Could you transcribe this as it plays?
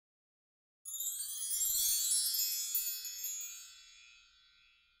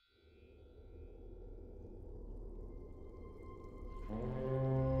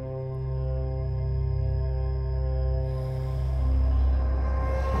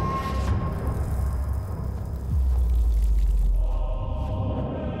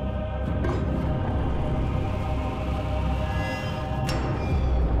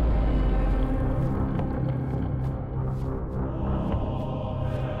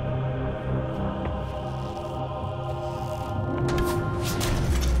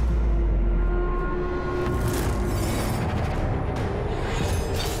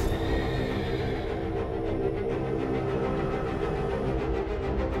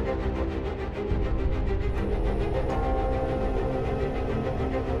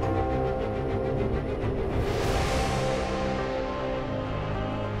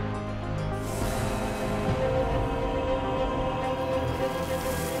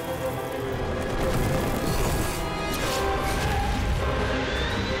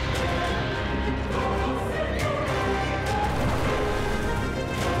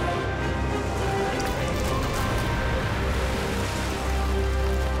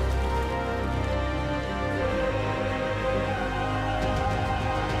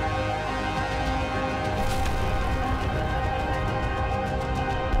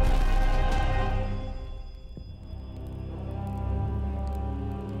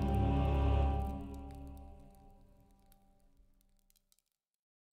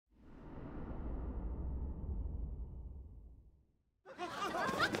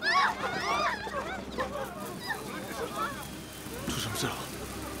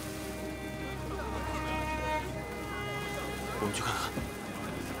我们去看看。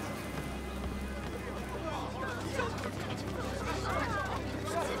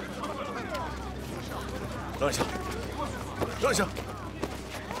让一下，让一下！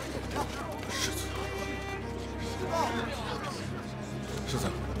世子，世子，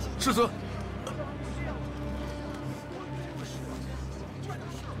世子！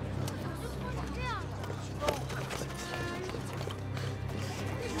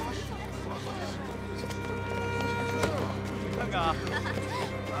看看啊！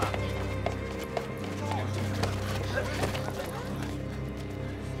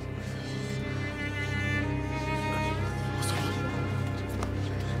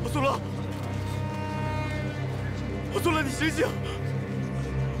苏乐，苏乐，你醒醒！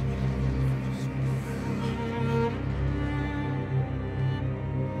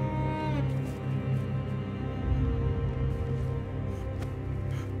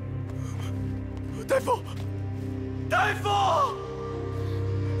大夫，大夫，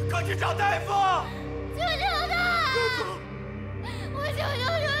快去找大夫！救救他！大夫，我求求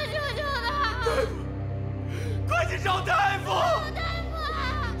他！大夫，快去找大夫！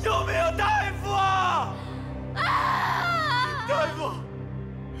有没有大夫啊？大夫，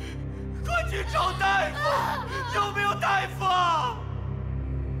快去找大夫！有没有大夫啊？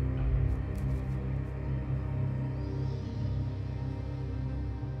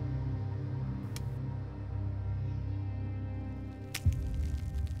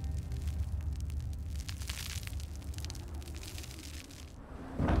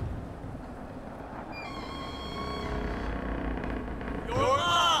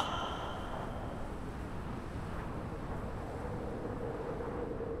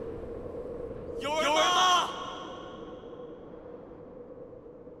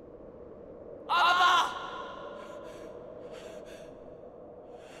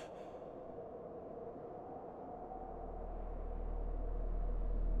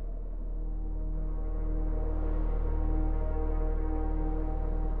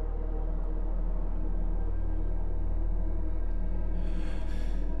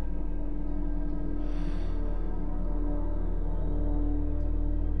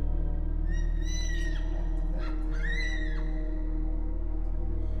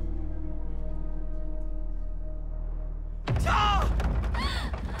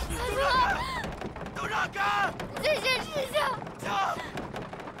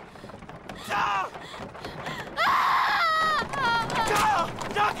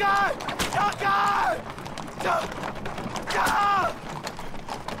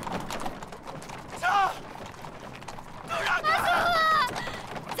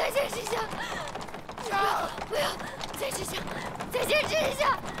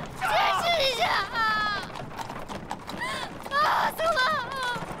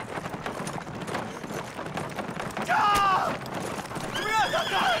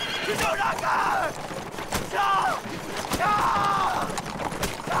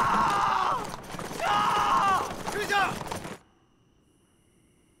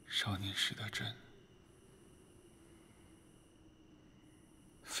少年时的朕，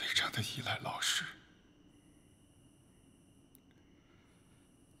非常的依赖老师，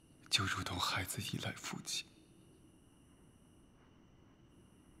就如同孩子依赖父亲。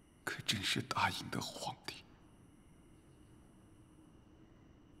可朕是大殷的皇帝，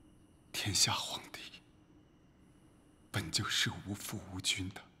天下皇帝本就是无父无君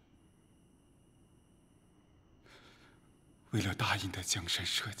的。为了大殷的江山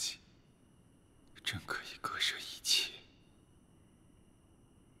社稷，朕可以割舍一切。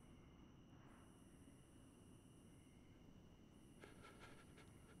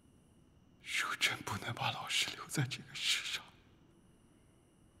若朕不能把老师留在这个世上，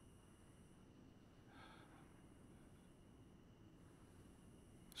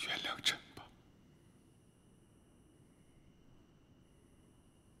原谅朕吧。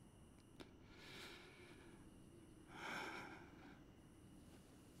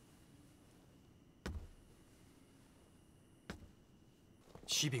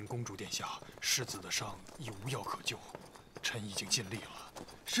启禀公主殿下，世子的伤已无药可救，臣已经尽力了。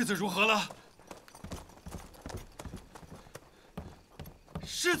世子如何了？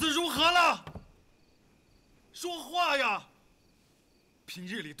世子如何了？说话呀！平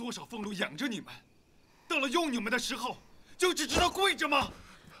日里多少俸禄养着你们，到了用你们的时候，就只知道跪着吗？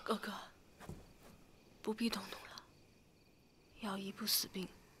哥哥，不必动怒了。药医不死病，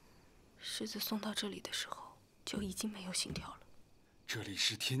世子送到这里的时候就已经没有心跳了。这里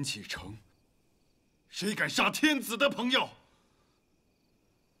是天启城，谁敢杀天子的朋友？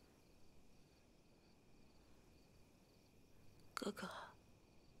哥哥，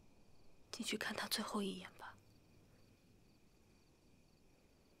进去看他最后一眼吧。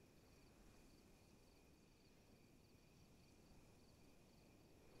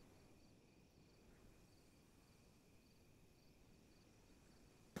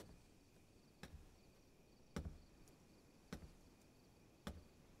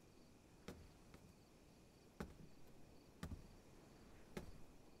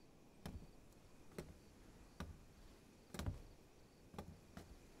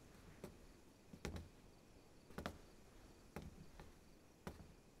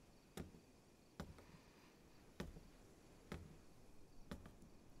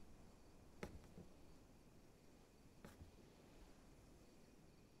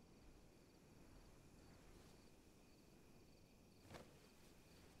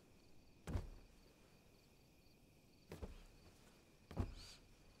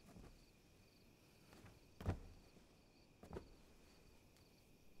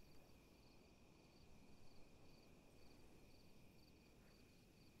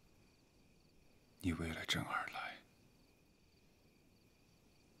你为了朕而来，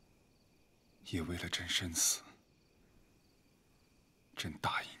也为了朕身死。朕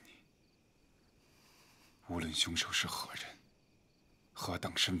答应你，无论凶手是何人，何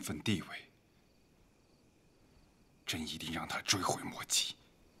等身份地位，朕一定让他追悔莫及。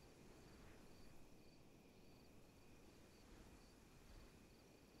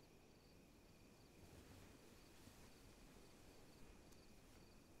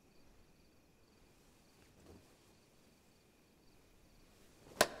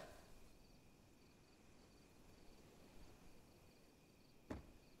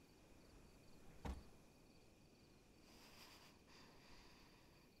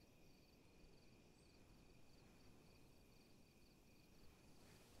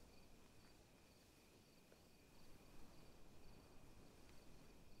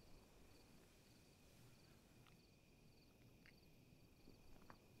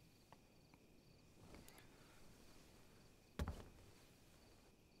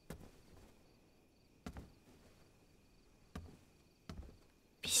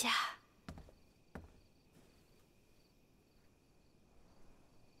陛下，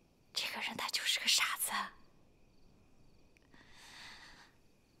这个人他就是个傻子。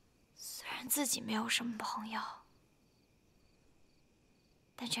虽然自己没有什么朋友，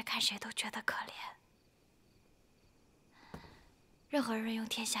但却看谁都觉得可怜。任何人用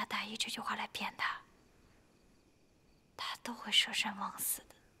天下大义这句话来骗他，他都会舍身忘死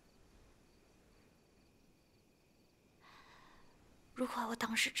的。如果我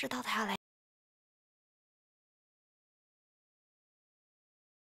当时知道他要来，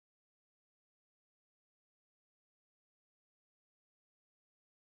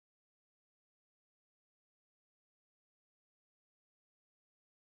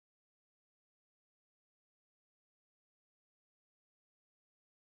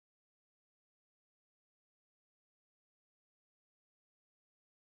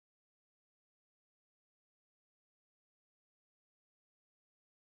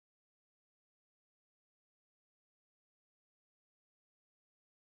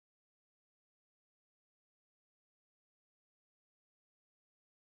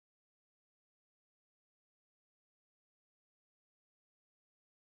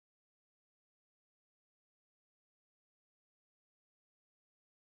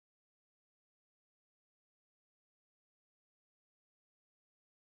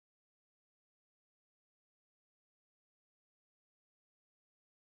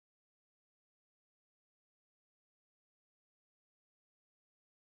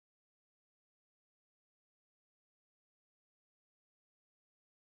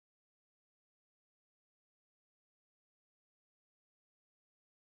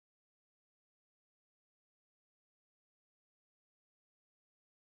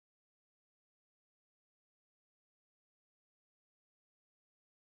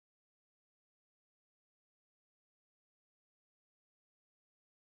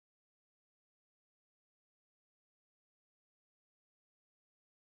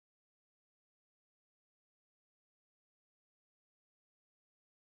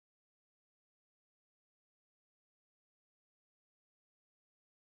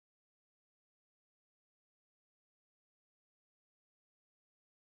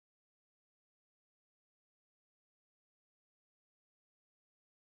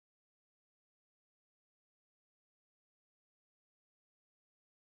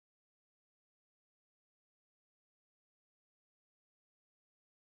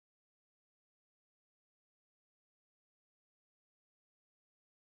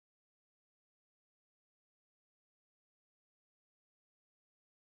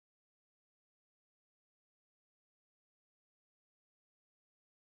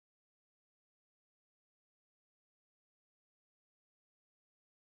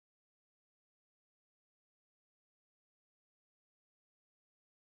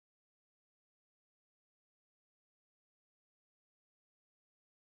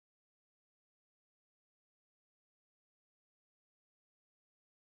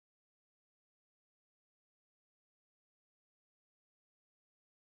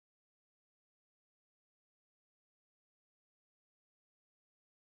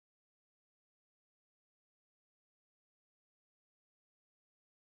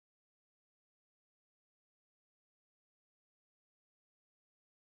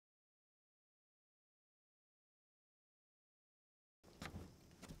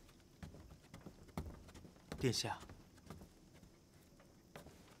殿下，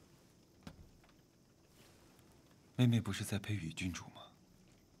妹妹不是在陪雨郡主吗？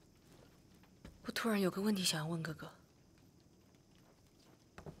我突然有个问题想要问哥哥。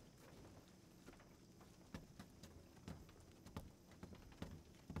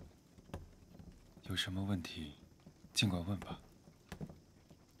有什么问题，尽管问吧。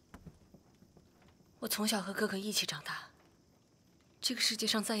我从小和哥哥一起长大，这个世界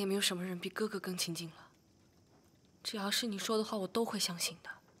上再也没有什么人比哥哥更亲近了。只要是你说的话，我都会相信的。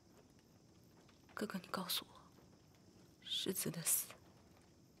哥哥，你告诉我，世子的死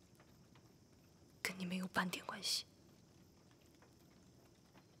跟你没有半点关系。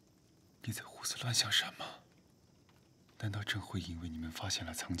你在胡思乱想什么？难道真会因为你们发现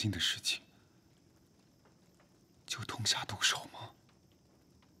了藏经的事情，就痛下毒手吗？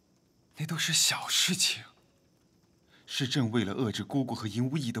那都是小事情，是朕为了遏制姑姑和尹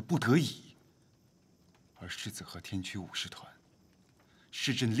无义的不得已。而世子和天驱武士团，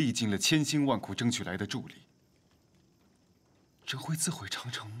是朕历尽了千辛万苦争取来的助力。朕会自毁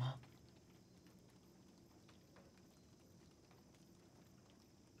长城吗？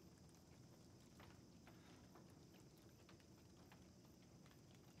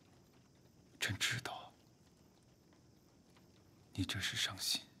朕知道，你这是伤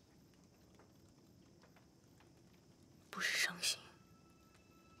心。不是伤心，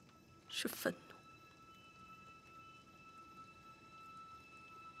是愤怒。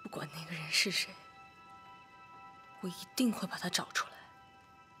不管那个人是谁，我一定会把他找出来。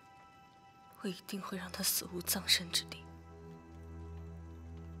我一定会让他死无葬身之地。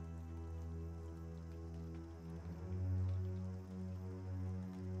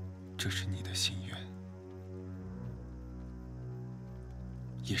这是你的心愿，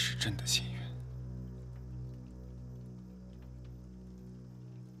也是朕的心愿。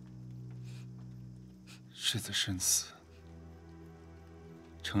世子身死，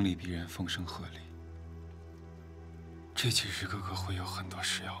城里必然风声鹤唳。这几日哥哥会有很多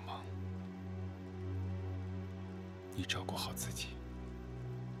事要忙，你照顾好自己。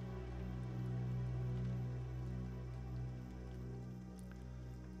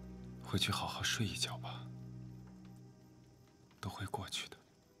回去好好睡一觉吧，都会过去的。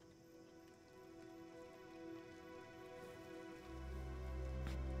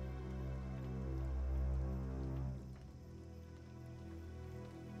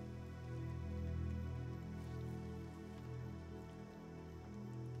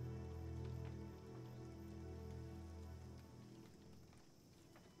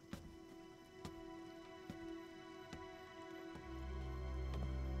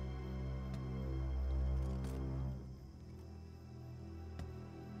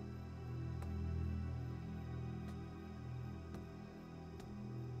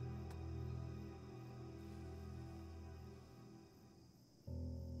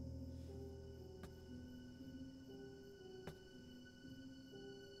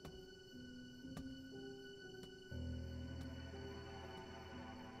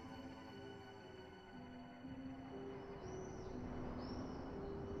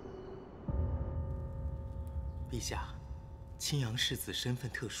陛下，青阳世子身份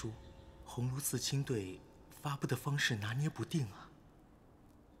特殊，鸿胪寺亲队发布的方式拿捏不定啊。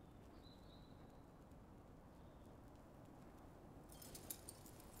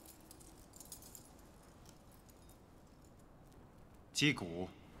击鼓，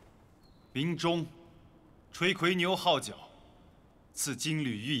鸣钟，吹魁牛号角，赐金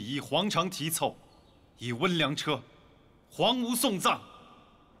缕玉衣，黄长提凑，以温良车，黄无送葬。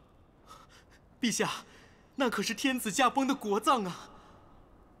陛下，那可是天子驾崩的国葬啊！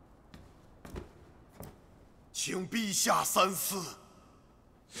请陛下三思。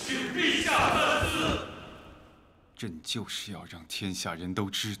请陛下三思。朕就是要让天下人都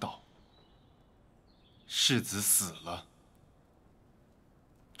知道，世子死了，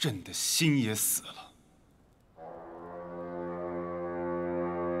朕的心也死了。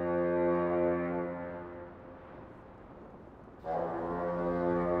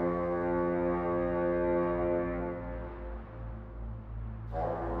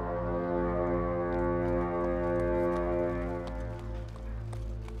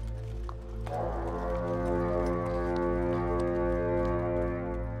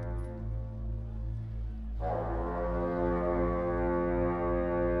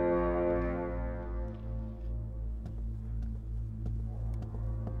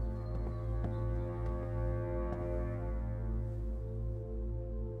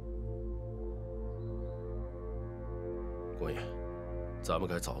公爷，咱们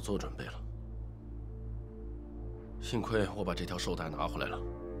该早做准备了。幸亏我把这条绶带拿回来了，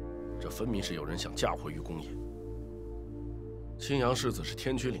这分明是有人想嫁祸于公爷。青阳世子是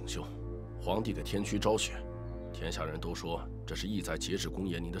天驱领袖，皇帝给天驱昭雪，天下人都说这是意在节制公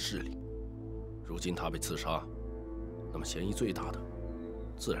爷您的势力。如今他被刺杀，那么嫌疑最大的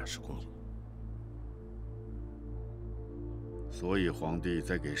自然是公爷。所以皇帝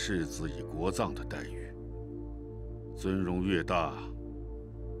在给世子以国葬的待遇。尊荣越大，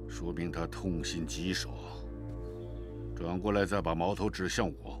说明他痛心疾首。转过来再把矛头指向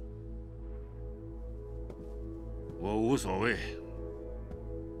我，我无所谓。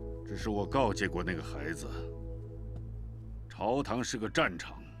只是我告诫过那个孩子，朝堂是个战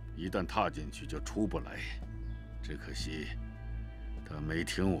场，一旦踏进去就出不来。只可惜，他没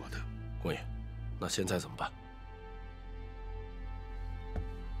听我的。公爷，那现在怎么办？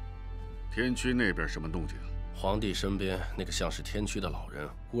天区那边什么动静？皇帝身边那个像是天区的老人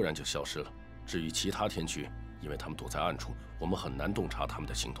忽然就消失了。至于其他天区，因为他们躲在暗处，我们很难洞察他们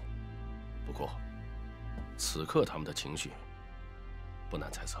的行动。不过，此刻他们的情绪不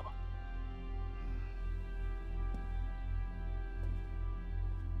难猜测吧？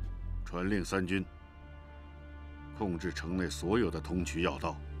传令三军，控制城内所有的通衢要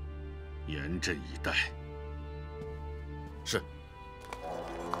道，严阵以待。是。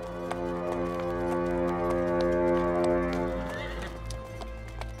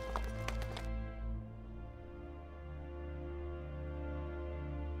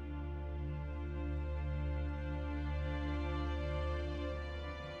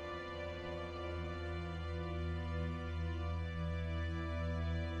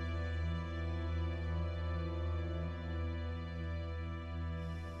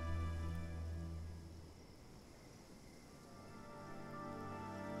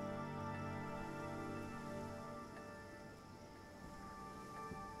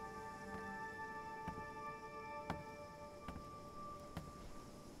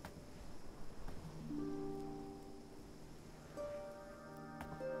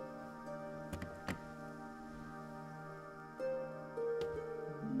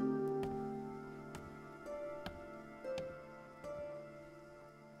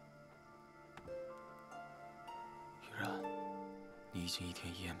你已经一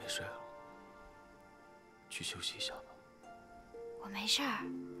天一夜没睡了，去休息一下吧。我没事儿，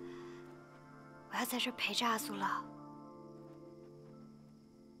我要在这陪着阿苏老。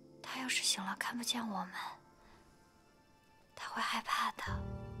他要是醒了看不见我们，他会害怕的。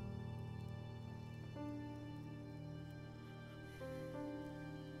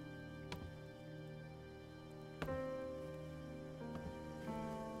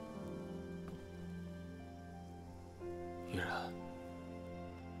依然。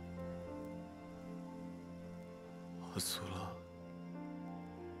阿苏拉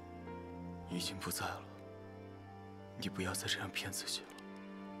已经不在了，你不要再这样骗自己了。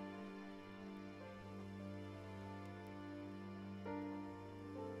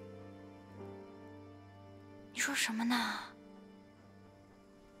你说什么呢？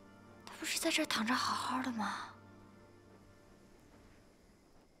他不是在这儿躺着好好的吗？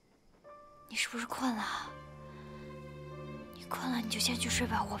你是不是困了？你困了你就先去睡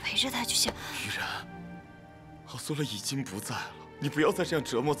吧，我陪着他就行。依然。阿苏拉已经不在了，你不要再这样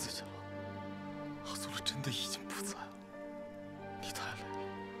折磨自己了。阿苏拉真的已经不在了，你太累了，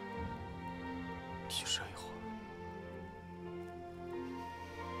你去睡一会儿。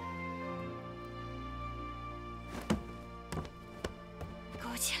给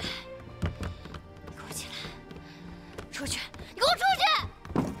我起来！给我起来！出去！你给我出去！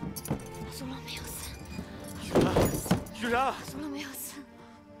阿苏拉没有死。依然，阿苏拉没有死。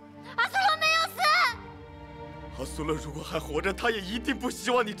阿苏拉没有死。阿苏拉如果还活着，他也一定不希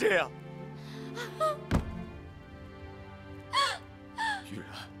望你这样。玉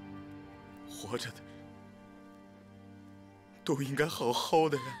然，活着的人都应该好好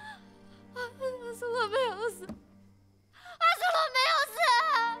的呀。阿苏拉没有死，阿苏拉没有死。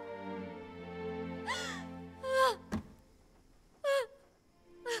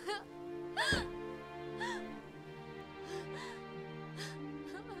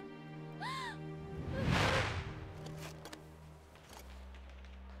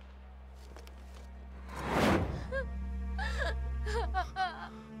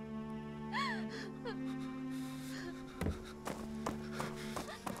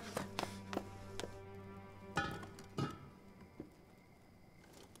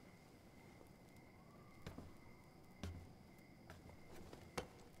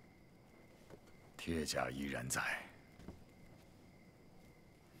铁甲依然在。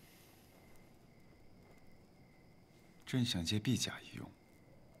朕想借臂甲一用。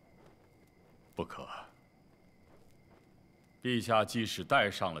不可。陛下即使戴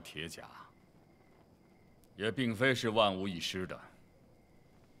上了铁甲，也并非是万无一失的。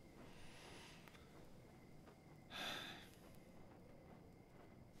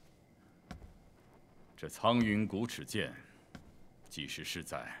这苍云古齿剑，即使是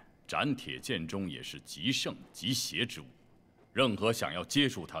在斩铁剑中，也是极圣极邪之物。任何想要接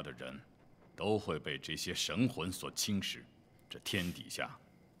触他的人，都会被这些神魂所侵蚀。这天底下，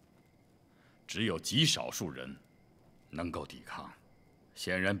只有极少数人能够抵抗。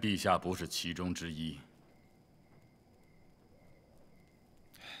显然，陛下不是其中之一。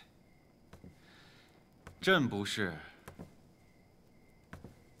朕不是，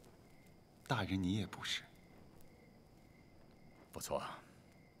大人你也不是。不错，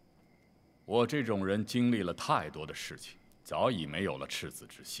我这种人经历了太多的事情，早已没有了赤子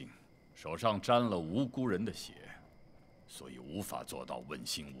之心，手上沾了无辜人的血，所以无法做到问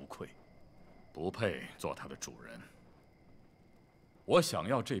心无愧，不配做他的主人。我想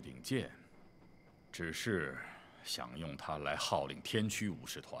要这柄剑，只是想用它来号令天驱武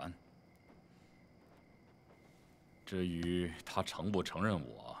士团。至于他承不承认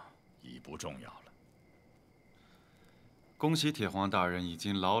我，已不重要了。恭喜铁皇大人已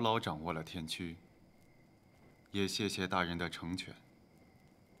经牢牢掌握了天驱，也谢谢大人的成全。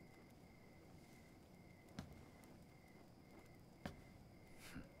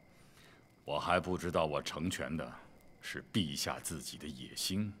我还不知道我成全的是陛下自己的野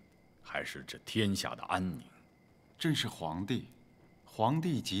心，还是这天下的安宁。朕是皇帝，皇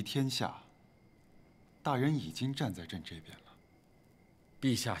帝即天下。大人已经站在朕这边了。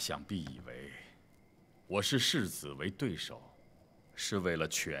陛下想必以为我视世子为对手，是为了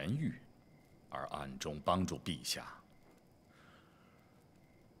痊愈，而暗中帮助陛下。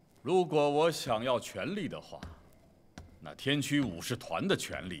如果我想要权力的话，那天驱武士团的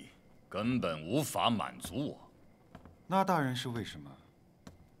权力根本无法满足我。那大人是为什么？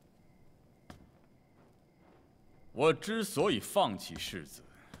我之所以放弃世子，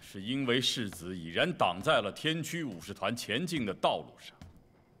是因为世子已然挡在了天驱武士团前进的道路上。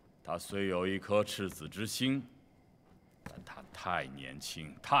他虽有一颗赤子之心，但他太年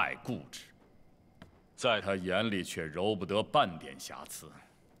轻，太固执，在他眼里却揉不得半点瑕疵。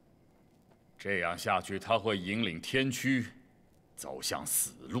这样下去，他会引领天驱走向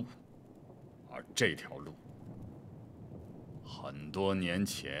死路，而这条路，很多年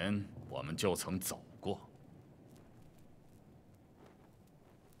前我们就曾走过。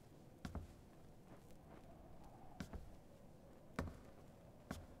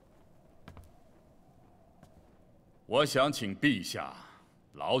我想请陛下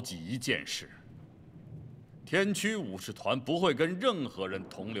牢记一件事：天驱武士团不会跟任何人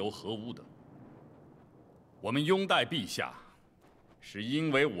同流合污的。我们拥戴陛下，是因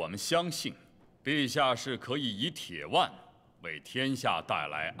为我们相信，陛下是可以以铁腕为天下带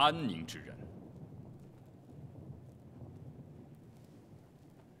来安宁之人。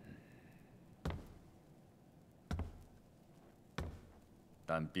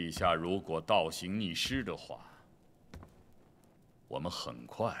但陛下如果倒行逆施的话，我们很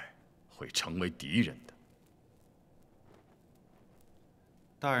快会成为敌人的。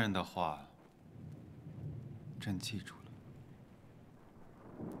大人的话，朕记住了。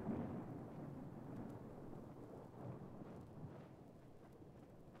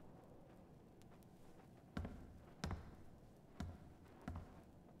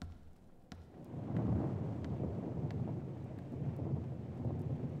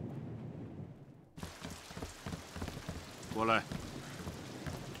过来。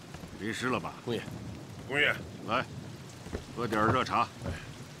淋湿了吧？公爷，公爷，来，喝点热茶。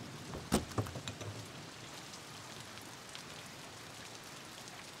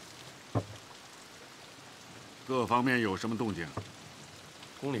各方面有什么动静？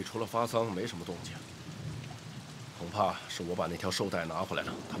宫里除了发丧，没什么动静。恐怕是我把那条绶带拿回来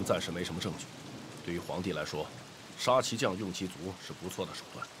了，他们暂时没什么证据。对于皇帝来说，杀其将用其族是不错的手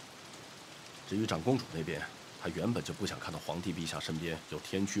段。至于长公主那边，他原本就不想看到皇帝陛下身边有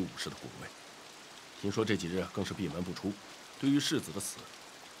天驱武士的护卫。听说这几日更是闭门不出，对于世子的死，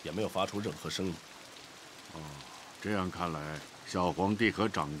也没有发出任何声音。哦，这样看来，小皇帝和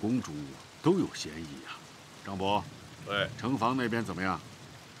长公主都有嫌疑啊。张伯，哎，城防那边怎么样？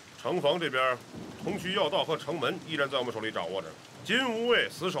城防这边，通衢要道和城门依然在我们手里掌握着。金吾卫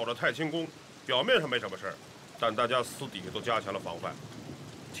死守着太清宫，表面上没什么事儿，但大家私底下都加强了防范。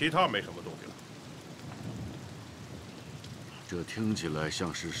其他没什么动静。这听起来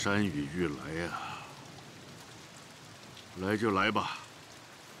像是山雨欲来呀。来就来吧，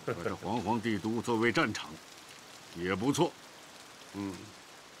把这煌煌帝都作为战场，也不错。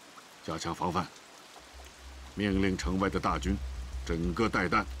加强防范，命令城外的大军整个带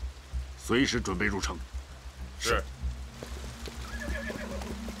弹，随时准备入城。是。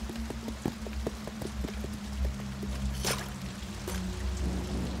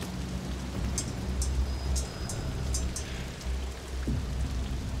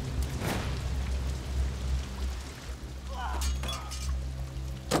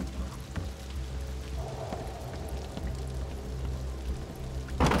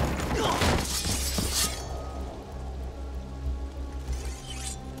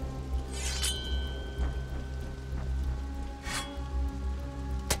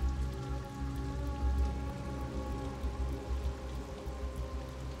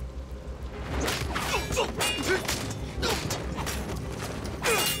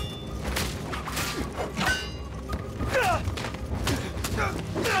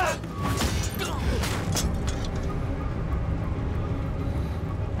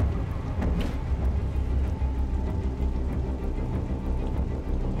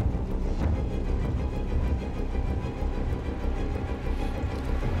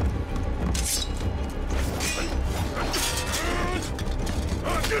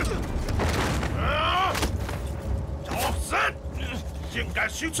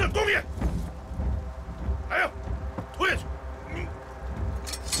行刺公面，来呀，拖下去！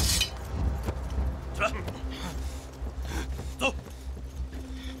起来，走。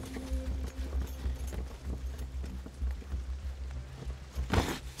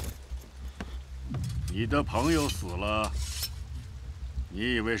你的朋友死了，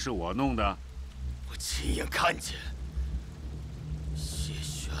你以为是我弄的？我亲眼看见，谢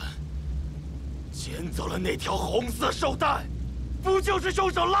玄捡走了那条红色绶带。 不就是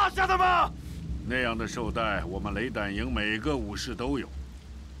凶手落下的吗？那样的绶带，我们雷胆营每个武士都有。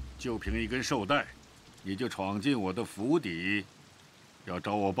就凭一根绶带，你就闯进我的府邸，要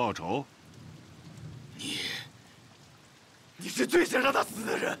找我报仇？你是最想让他死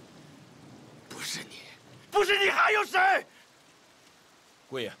的人，不是你，不是你还有谁？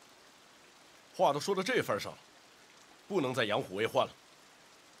贵爷，话都说到这份上了，不能再养虎为患了。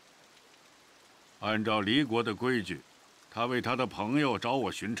按照离国的规矩。 他为他的朋友找我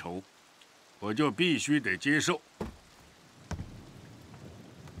寻仇，我就必须得接受。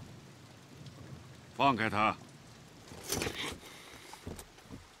放开他，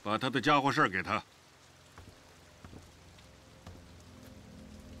把他的家伙事儿给他。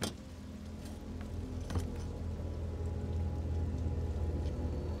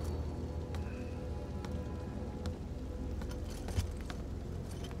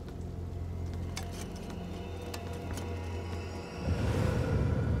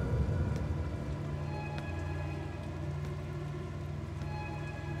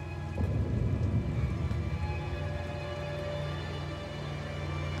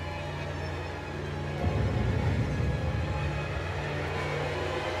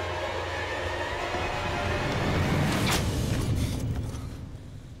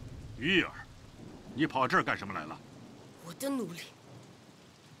玉儿，你跑这儿干什么来了？我的奴隶，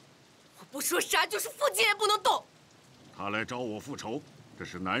我不说杀就是父亲也不能动。他来找我复仇，这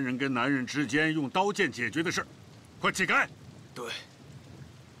是男人跟男人之间用刀剑解决的事，快起开！对，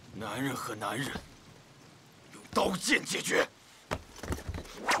男人和男人用刀剑解决。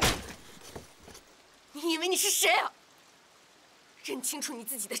你以为你是谁啊？认清楚你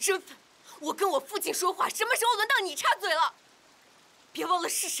自己的身份。我跟我父亲说话，什么时候轮到你插嘴了？ 别忘了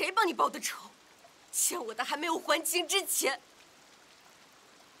是谁帮你报的仇，欠我的还没有还清之前，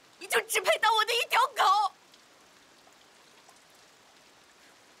你就只配当我的一条狗。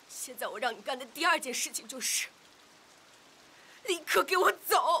现在我让你干的第二件事情就是，立刻给我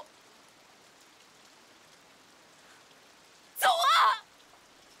走！走啊！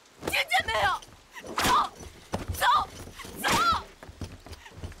听见没有？走！走！走！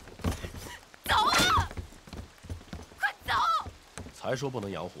走啊！快走！ 才说不能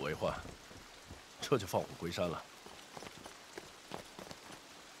养虎为患，这就放虎归山了。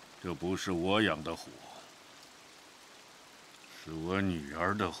这不是我养的虎，是我女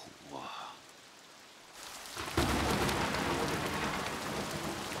儿的虎啊！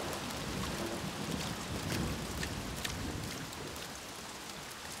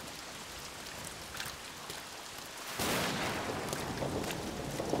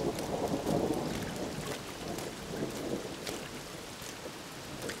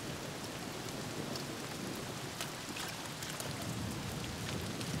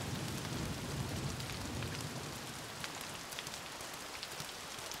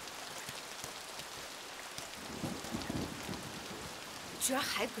居然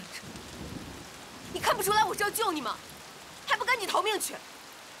还跟着！你看不出来我是要救你吗？还不赶紧逃命去！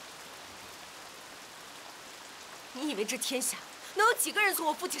你以为这天下能有几个人从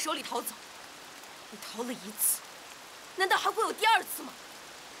我父亲手里逃走？你逃了一次，难道还会有第二次吗？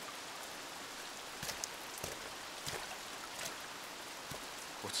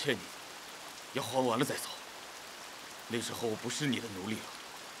我欠你，要还完了再走。那时候我不是你的奴隶了，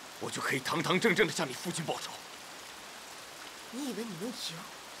我就可以堂堂正正的向你父亲报仇。 你以为你能赢？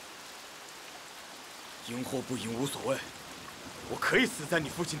赢或不赢无所谓，我可以死在你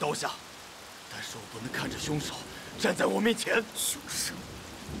父亲刀下，但是我不能看着凶手站在我面前。凶手！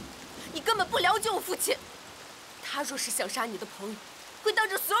你根本不了解我父亲，他若是想杀你的朋友，会当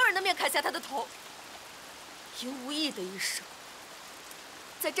着所有人的面砍下他的头。赢无义的一生，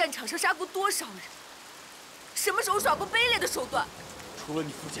在战场上杀过多少人，什么时候耍过卑劣的手段？除了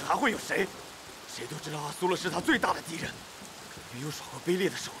你父亲，还会有谁？谁都知道阿苏勒是他最大的敌人，可没有耍过卑劣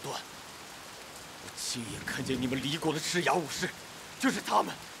的手段。我亲眼看见你们离国的赤牙武士，就是他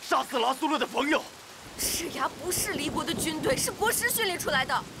们杀死了阿苏勒的朋友。赤牙不是离国的军队，是国师训练出来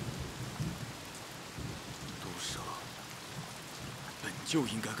的。毒蛇本就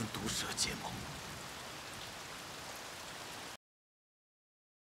应该跟毒蛇结盟。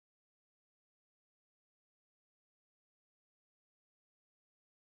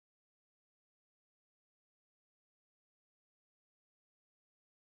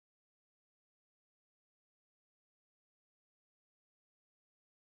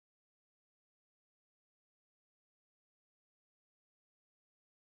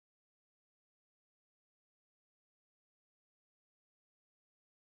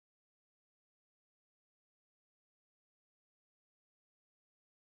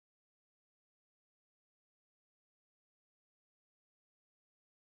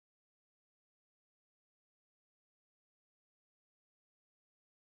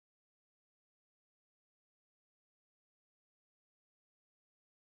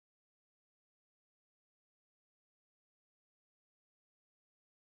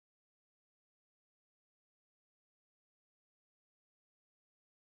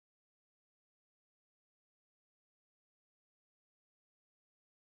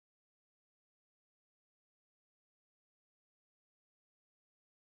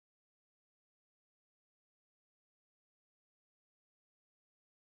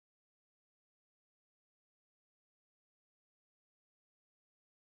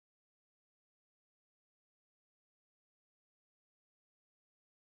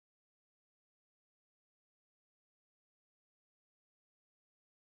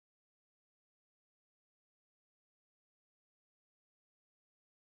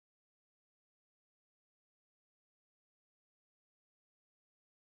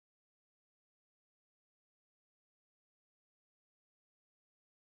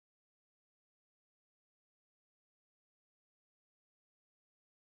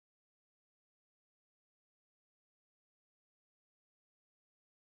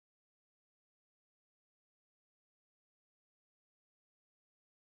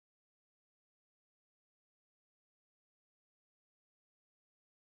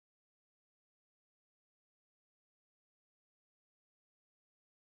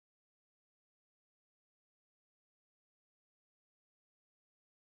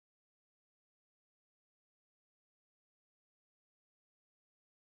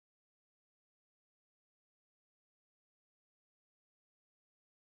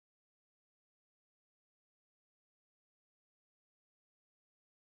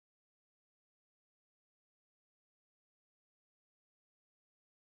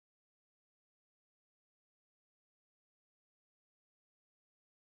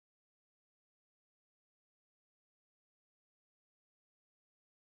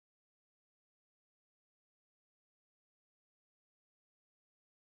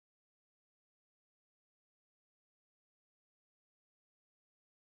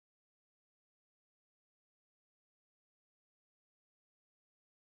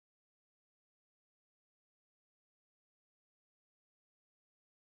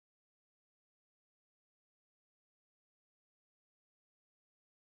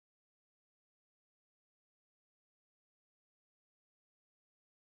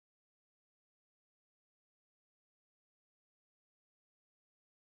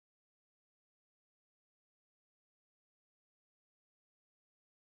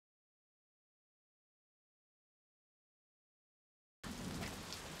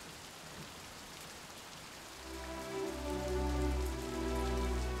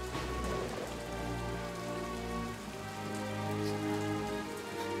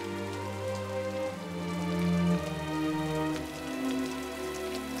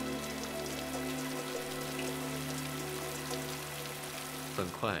很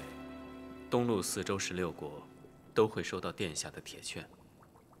快，东路四周16国都会收到殿下的铁券。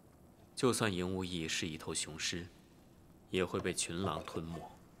就算赢无义是一头雄狮，也会被群狼吞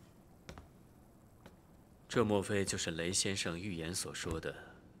没。这莫非就是雷先生预言所说的，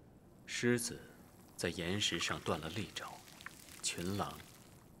狮子在岩石上断了利爪，群狼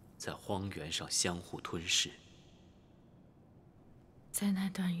在荒原上相互吞噬？在那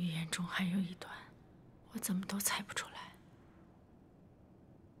段预言中还有一段，我怎么都猜不出来。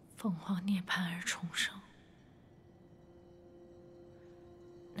凤凰涅槃而重生，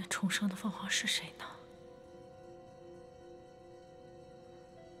那重生的凤凰是谁呢？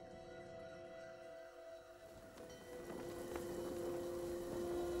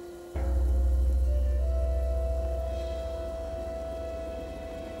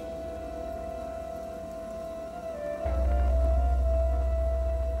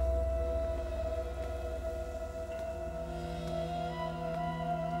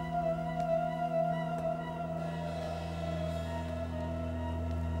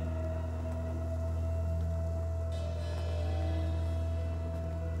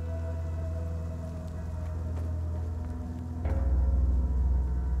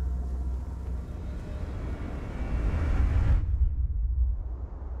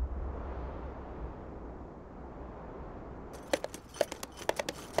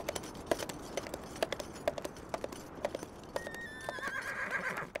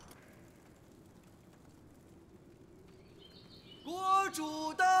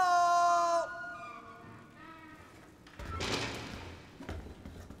主到。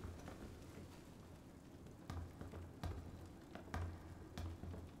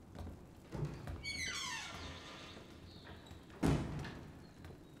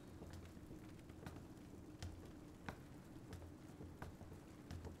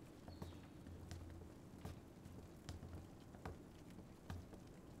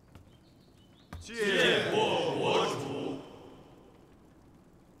见过国主。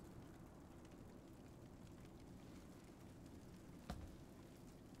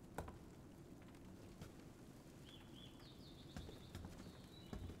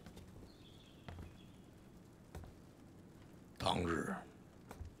当日，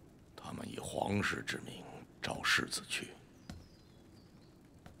他们以皇室之名召世子去，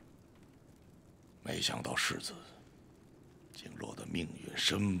没想到世子竟落得命运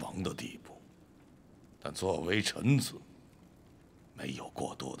身亡的地步。但作为臣子，没有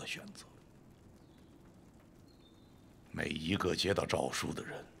过多的选择。每一个接到诏书的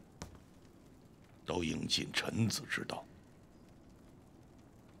人，都应尽臣子之道，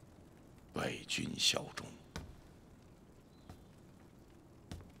为君效忠。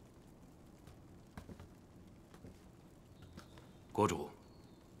国主，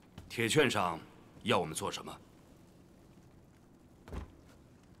铁券上要我们做什么？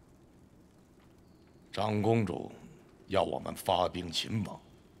长公主要我们发兵秦王，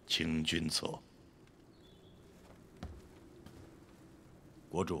清君侧。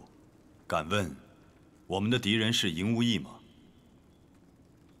国主，敢问，我们的敌人是赢无益吗？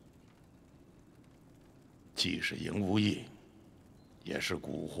既是赢无益，也是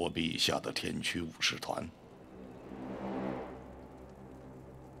蛊惑陛下的天驱武士团。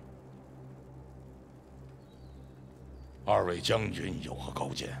二位将军有何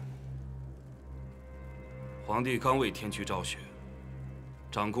高见？皇帝刚为天驱昭雪，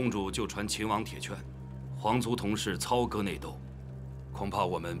长公主就传秦王铁券，皇族同事操戈内斗，恐怕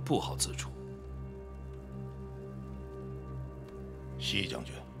我们不好自处。西将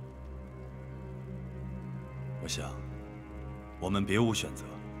军，我想，我们别无选择。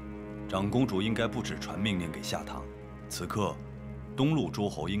长公主应该不止传命令给下堂，此刻，东路诸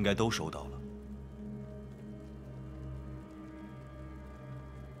侯应该都收到了。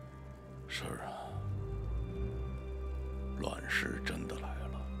是啊。乱世真的来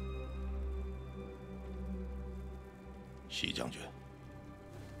了，西将军。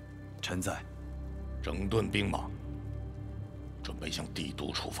臣在。整顿兵马，准备向帝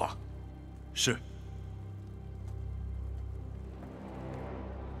都出发。是。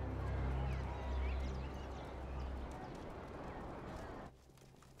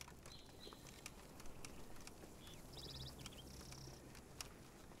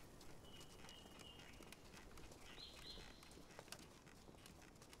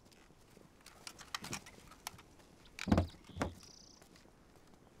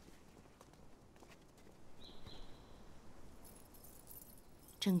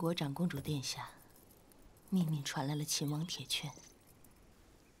郑国长公主殿下，秘密传来了秦王铁券。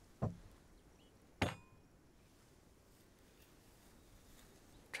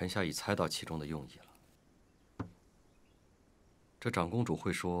臣下已猜到其中的用意了。这长公主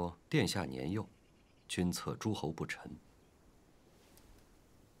会说殿下年幼，君侧诸侯不臣，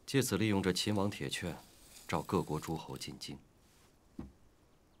借此利用这秦王铁券，召各国诸侯进京。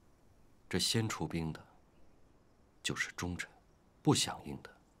这先出兵的，就是忠臣。不响应的，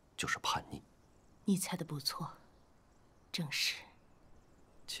就是叛逆。你猜的不错，正是。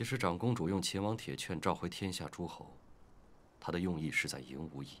其实长公主用秦王铁券召回天下诸侯，她的用意是在赢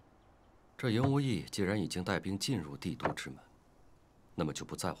无益。这赢无益既然已经带兵进入帝都之门，那么就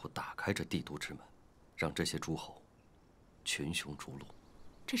不在乎打开这帝都之门，让这些诸侯群雄逐鹿。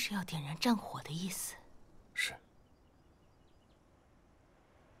这是要点燃战火的意思。是。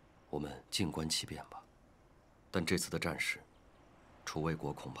我们静观其变吧。但这次的战事，楚魏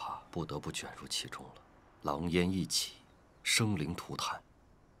国恐怕不得不卷入其中了，狼烟一起，生灵涂炭。